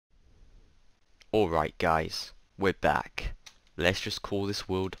Alright guys, we're back. Let's just call this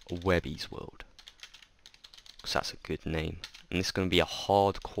world Webby's world, because that's a good name. And this is going to be a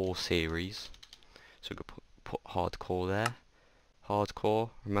hardcore series. So we're going to put hardcore there.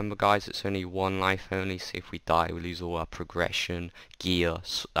 Hardcore. Remember guys, it's only one life only, so if we die we lose all our progression, gear,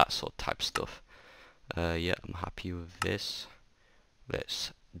 that sort of type stuff. Yeah, I'm happy with this.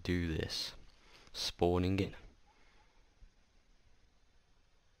 Let's do this. Spawning in.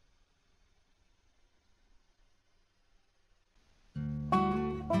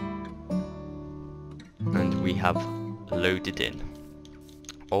 And we have loaded in.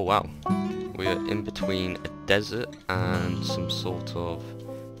 Oh wow, we're in between a desert and some sort of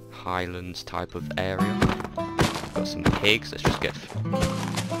highlands type of area. Got some pigs, let's just get...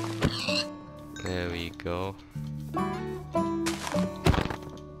 There we go.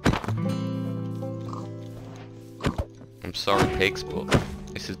 I'm sorry pigs, but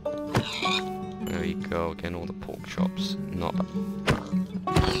this is... There we go, getting all the pork chops. Not...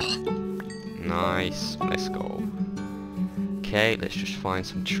 Nice, let's go. Okay, let's just find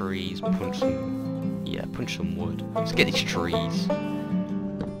some trees, punch some wood. Let's get these trees.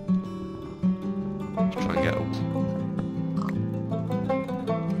 Let's try and get out.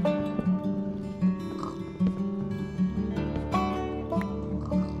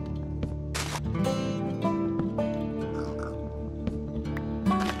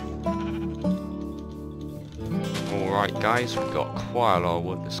 Alright guys, we've got quite a lot of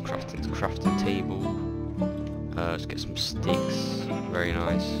wood. Let's craft into crafting table. Let's get some sticks. Very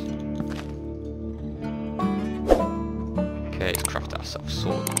nice. Okay, let's craft ourselves a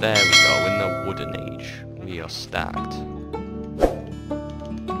sword. There we go, in the wooden age. We are stacked. Not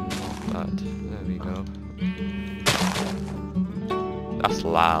bad. There we go. That's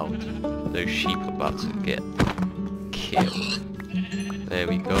loud. Those sheep are about to get killed. There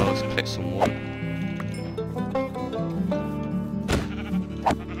we go, let's click some wood.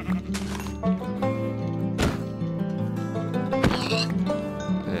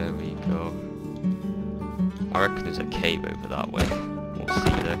 I reckon there's a cave over that way. We'll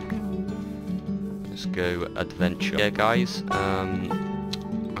see though. Let's go adventure. Yeah guys, I'm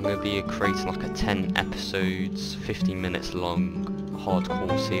going to be creating like a 10 episodes, 15 minutes long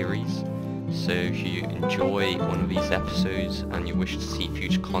hardcore series. So if you enjoy one of these episodes and you wish to see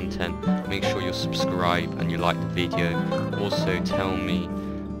future content, make sure you subscribe and you like the video. Also tell me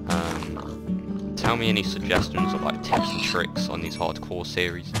any suggestions of like tips and tricks on these hardcore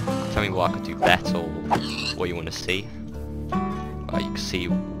series. Tell me what I could do better or what you want to see. You can see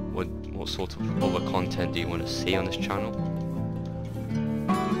what sort of other content do you want to see on this channel.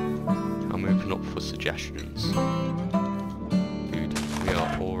 I'm open up for suggestions. Dude, we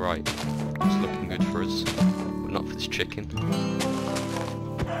are alright. It's looking good for us, but not for this chicken.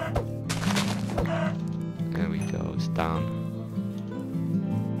 There we go, it's down.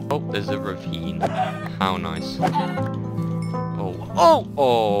 Oh, there's a ravine. How nice. Oh,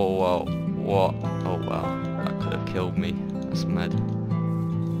 what? Oh wow, that could have killed me. That's mad.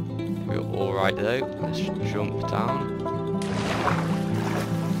 We're alright though. Let's jump down.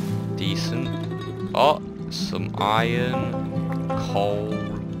 Decent. Oh, some iron, coal.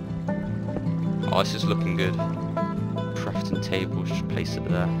 Oh, this is looking good. Crafting table, just place it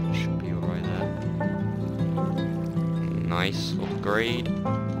there. Should be alright there. Nice upgrade.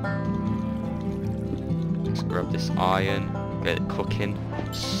 Let's grab this iron, get it cooking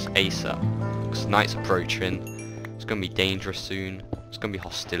ASAP. Because night's approaching. It's going to be dangerous soon. It's going to be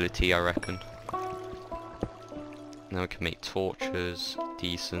hostility, I reckon. Now we can make torches.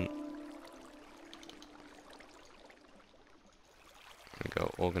 Decent. There we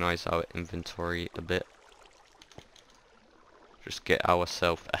go. Organize our inventory a bit. Just get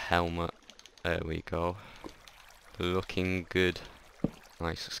ourselves a helmet. There we go. Looking good.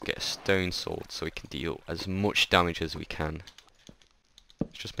 Nice, let's get a stone sword so we can deal as much damage as we can.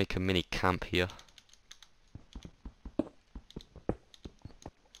 Let's just make a mini camp here.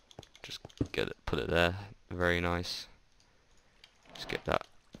 Just get it, put it there. Very nice. Just get that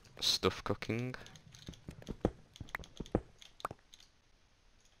stuff cooking.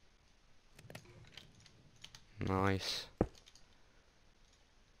 Nice.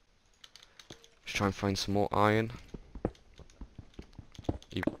 Just try and find some more iron.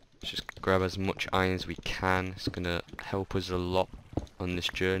 Just grab as much iron as we can. It's gonna help us a lot on this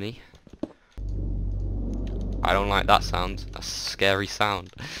journey. I don't like that sound. That's a scary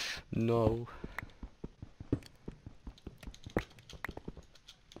sound. No.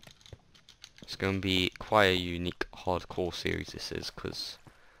 It's gonna be quite a unique hardcore series this is, because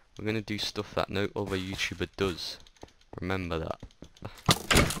we're gonna do stuff that no other YouTuber does. Remember that.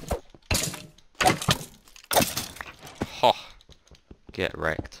 get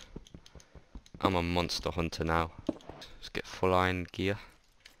wrecked. I'm a monster hunter now. Let's get full iron gear.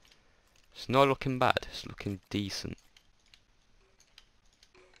 It's not looking bad, it's looking decent.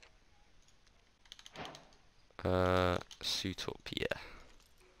 Suit up, yeah.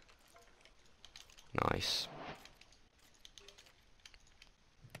 Nice.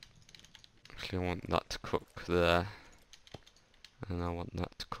 Actually, I want that to cook there. And I want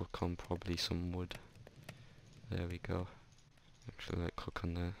that to cook on probably some wood. There we go. Actually, let it cook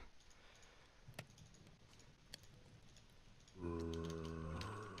on there.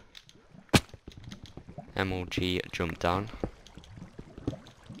 MLG jump down.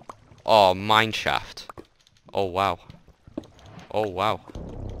 Oh, mineshaft. Oh wow. Oh wow.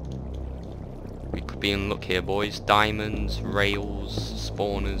 We could be in luck here, boys. Diamonds, rails,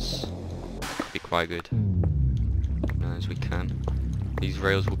 spawners. Could be quite good. As we can. These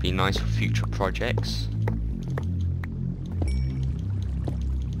rails will be nice for future projects.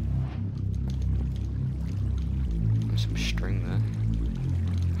 There's some string there.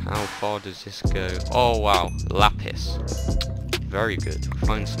 How far does this go? Oh wow, lapis. Very good. We'll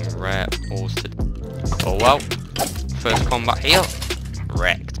find some rare ores to... Oh wow. First combat here.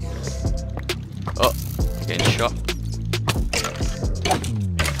 Wrecked. Oh, I'm getting shot.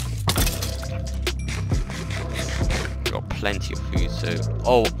 Got plenty of food, so...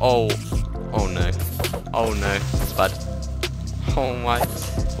 Oh no. Oh no, it's bad. Oh my,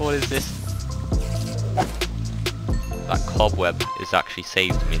 what is this? That cobweb has actually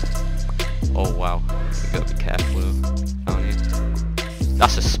saved me. Oh wow, we gotta be careful down here.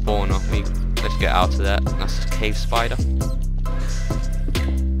 That's a spawner, let's get out of there. That's a cave spider.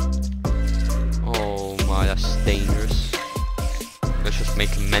 Oh my, that's dangerous. Let's just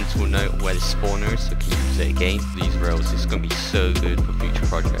make a mental note of where the spawner is so we can use it again. These rails, it's gonna be so good for future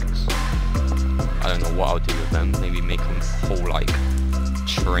projects. I don't know what I'll do with them. Maybe make them a whole like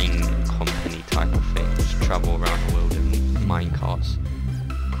train company type of thing. Just travel around the world in mine carts.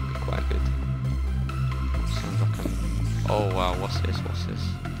 Could be quite good. Sounds like I'm... Oh wow, what's this? What's this?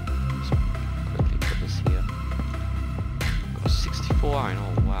 Let's quickly put this here. Got 64 iron.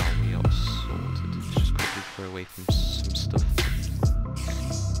 Oh wow, we are sorted. Let's just quickly throw away from some stuff.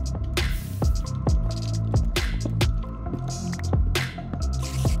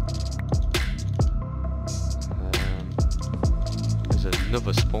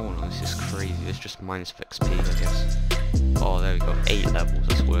 Another spawner, this is crazy. It's just minus for XP, I guess. Oh, there we go, 8 levels,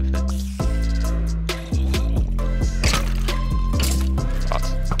 that's worth it. But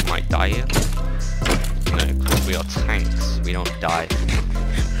I might die here. No, because we are tanks, we don't die.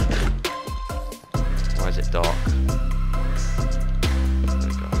 Why is it dark? There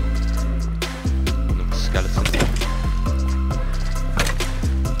we go. Another skeleton.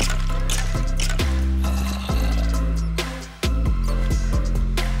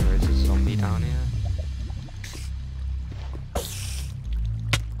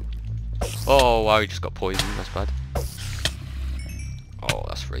 Oh wow, he just got poisoned, that's bad. Oh,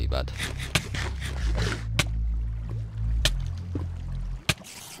 that's really bad.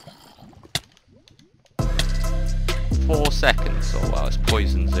 Four seconds, oh wow, it's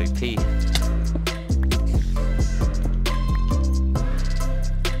poison's OP.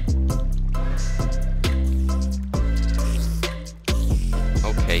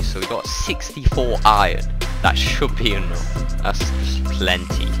 Okay, so we got 64 iron. That should be enough. That's just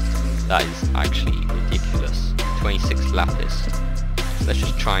plenty. That is actually ridiculous. 26 lapis. So let's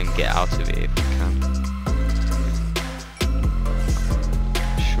just try and get out of it if we can.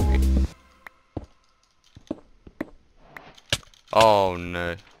 Should we? Oh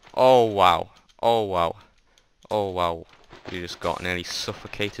no. Oh wow. Oh wow. Oh wow. We just got nearly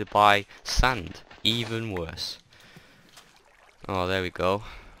suffocated by sand. Even worse. Oh, there we go.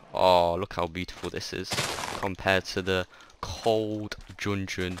 Oh, look how beautiful this is compared to the cold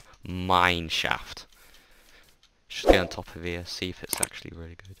dungeon mine shaft. Just get on top of here, see if it's actually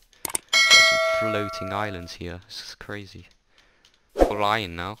really good. Got some floating islands here. This is crazy. Full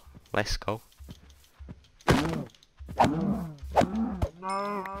iron now. Let's go. Looks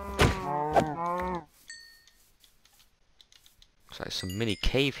like some mini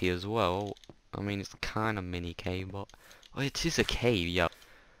cave here as well. I mean, it's kind of mini cave, but oh, it is a cave, yeah.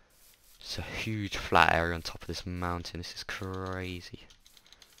 It's a huge flat area on top of this mountain. This is crazy.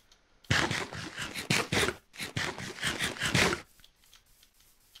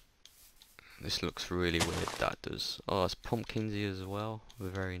 This looks really weird, that does. Oh, there's pumpkins here as well.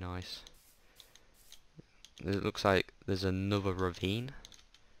 Very nice. It looks like there's another ravine.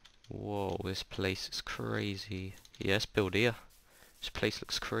 Whoa, this place is crazy. Yeah, let's build here. This place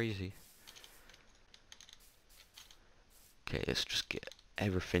looks crazy. Okay, let's just get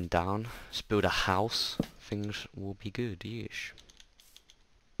everything down. Let's build a house. Things will be good, yeesh.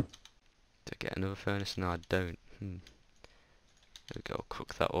 Do I get another furnace? No, I don't. There we go,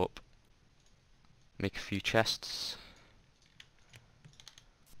 cook that up. Make a few chests.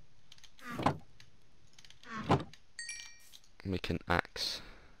 Make an axe.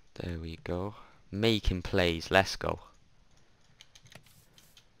 There we go. Making plays, let's go.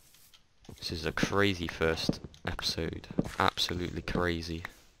 This is a crazy first episode. Absolutely crazy.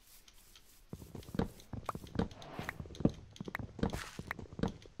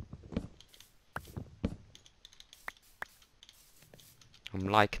 I'm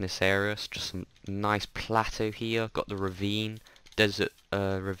liking this area. It's just some nice plateau here. Got the ravine, desert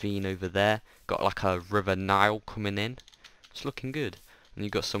ravine over there. Got like a river Nile coming in. It's looking good. And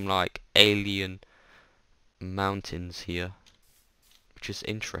you've got some like alien mountains here, which is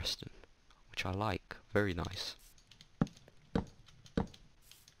interesting, which I like. Very nice.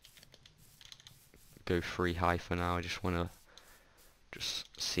 Go 3 high for now. I just want to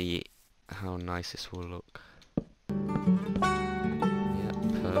see how nice this will look. Yeah,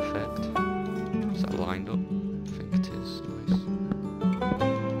 perfect. Is that lined up? I think it is. Nice.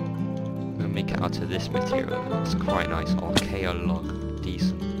 I'm gonna make it out of this material. It's quite nice. Archaea log,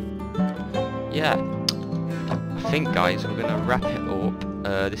 decent. Yeah, I think, guys, we're gonna wrap it up.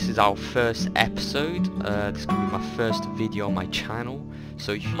 This is our first episode. This is gonna be my first video on my channel.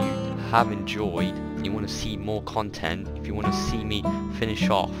 So if you have enjoyed, and you want to see more content, if you want to see me finish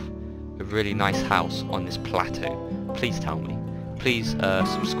off a really nice house on this plateau, please tell me. Please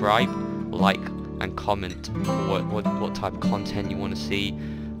subscribe, like, and comment what type of content you want to see.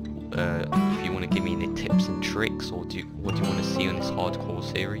 If you want to give me any tips and tricks, or what do you want to see on this hardcore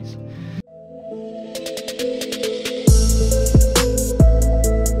series.